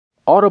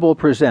Audible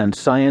presents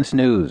Science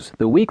News,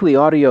 the weekly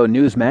audio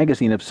news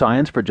magazine of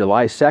science for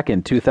July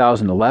 2nd,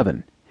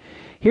 2011.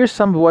 Here's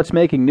some of what's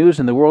making news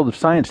in the world of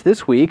science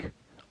this week.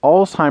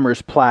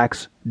 Alzheimer's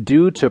plaques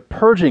due to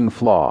purging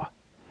flaw.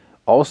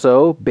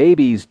 Also,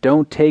 babies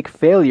don't take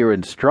failure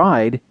in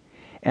stride.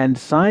 And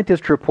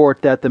scientists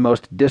report that the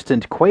most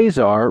distant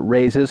quasar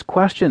raises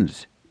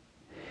questions.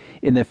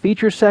 In the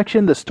feature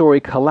section, the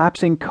story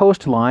Collapsing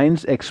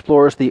Coastlines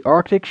explores the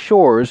Arctic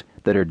shores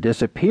that are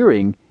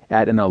disappearing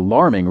at an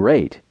alarming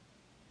rate.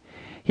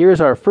 Here's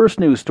our first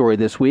news story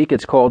this week.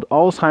 It's called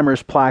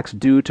Alzheimer's Plaques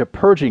Due to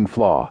Purging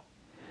Flaw.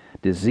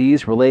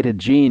 Disease-related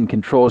gene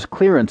controls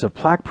clearance of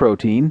plaque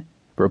protein,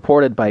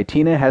 reported by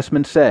Tina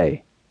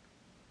Hessman-Say.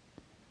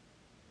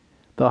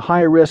 The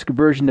high-risk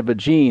version of a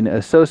gene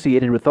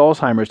associated with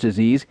Alzheimer's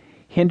disease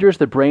hinders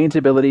the brain's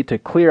ability to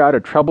clear out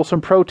a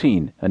troublesome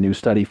protein, a new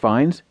study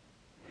finds.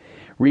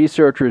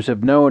 Researchers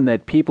have known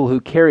that people who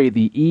carry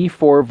the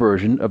E4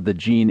 version of the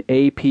gene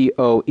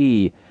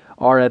APOE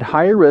are at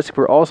higher risk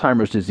for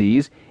Alzheimer's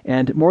disease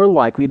and more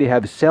likely to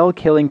have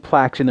cell-killing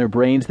plaques in their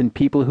brains than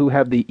people who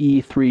have the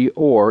E3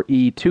 or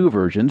E2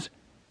 versions.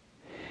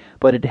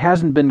 But it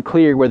hasn't been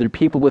clear whether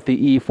people with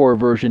the E4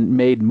 version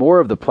made more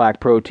of the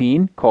plaque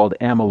protein, called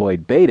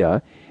amyloid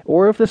beta,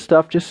 or if the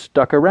stuff just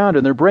stuck around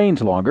in their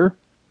brains longer.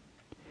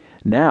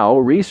 Now,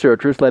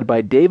 researchers led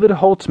by David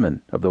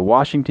Holtzman of the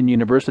Washington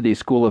University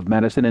School of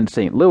Medicine in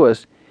St.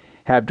 Louis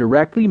have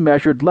directly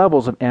measured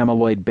levels of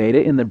amyloid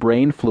beta in the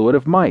brain fluid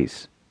of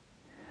mice.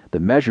 The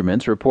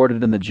measurements,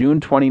 reported in the June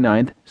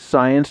 29th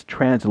Science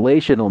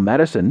Translational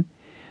Medicine,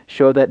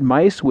 show that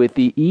mice with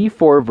the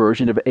E4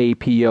 version of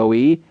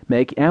APOE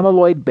make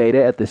amyloid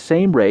beta at the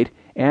same rate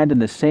and in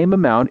the same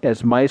amount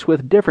as mice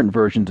with different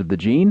versions of the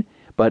gene,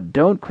 but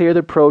don't clear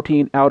the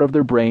protein out of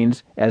their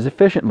brains as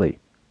efficiently.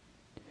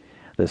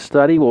 The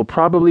study will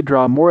probably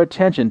draw more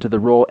attention to the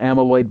role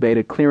amyloid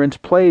beta clearance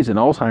plays in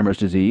Alzheimer's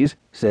disease,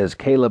 says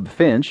Caleb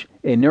Finch,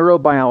 a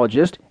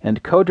neurobiologist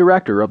and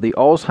co-director of the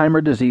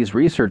Alzheimer's Disease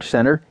Research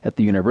Center at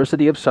the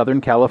University of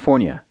Southern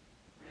California.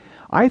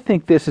 I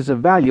think this is a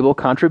valuable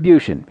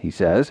contribution, he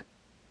says.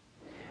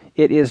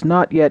 It is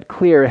not yet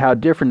clear how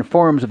different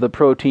forms of the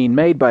protein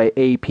made by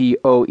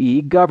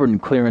APOE govern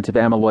clearance of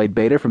amyloid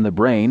beta from the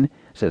brain,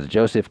 says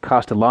Joseph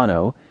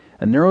Castellano,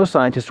 a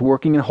neuroscientist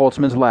working in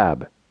Holtzman's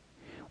lab.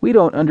 We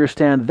don't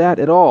understand that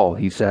at all,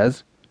 he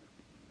says.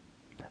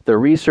 The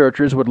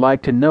researchers would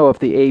like to know if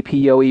the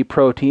APOE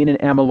protein and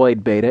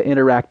amyloid beta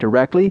interact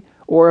directly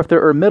or if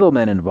there are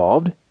middlemen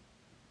involved.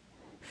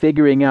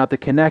 Figuring out the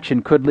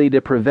connection could lead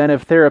to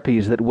preventive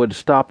therapies that would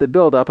stop the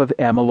buildup of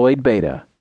amyloid beta.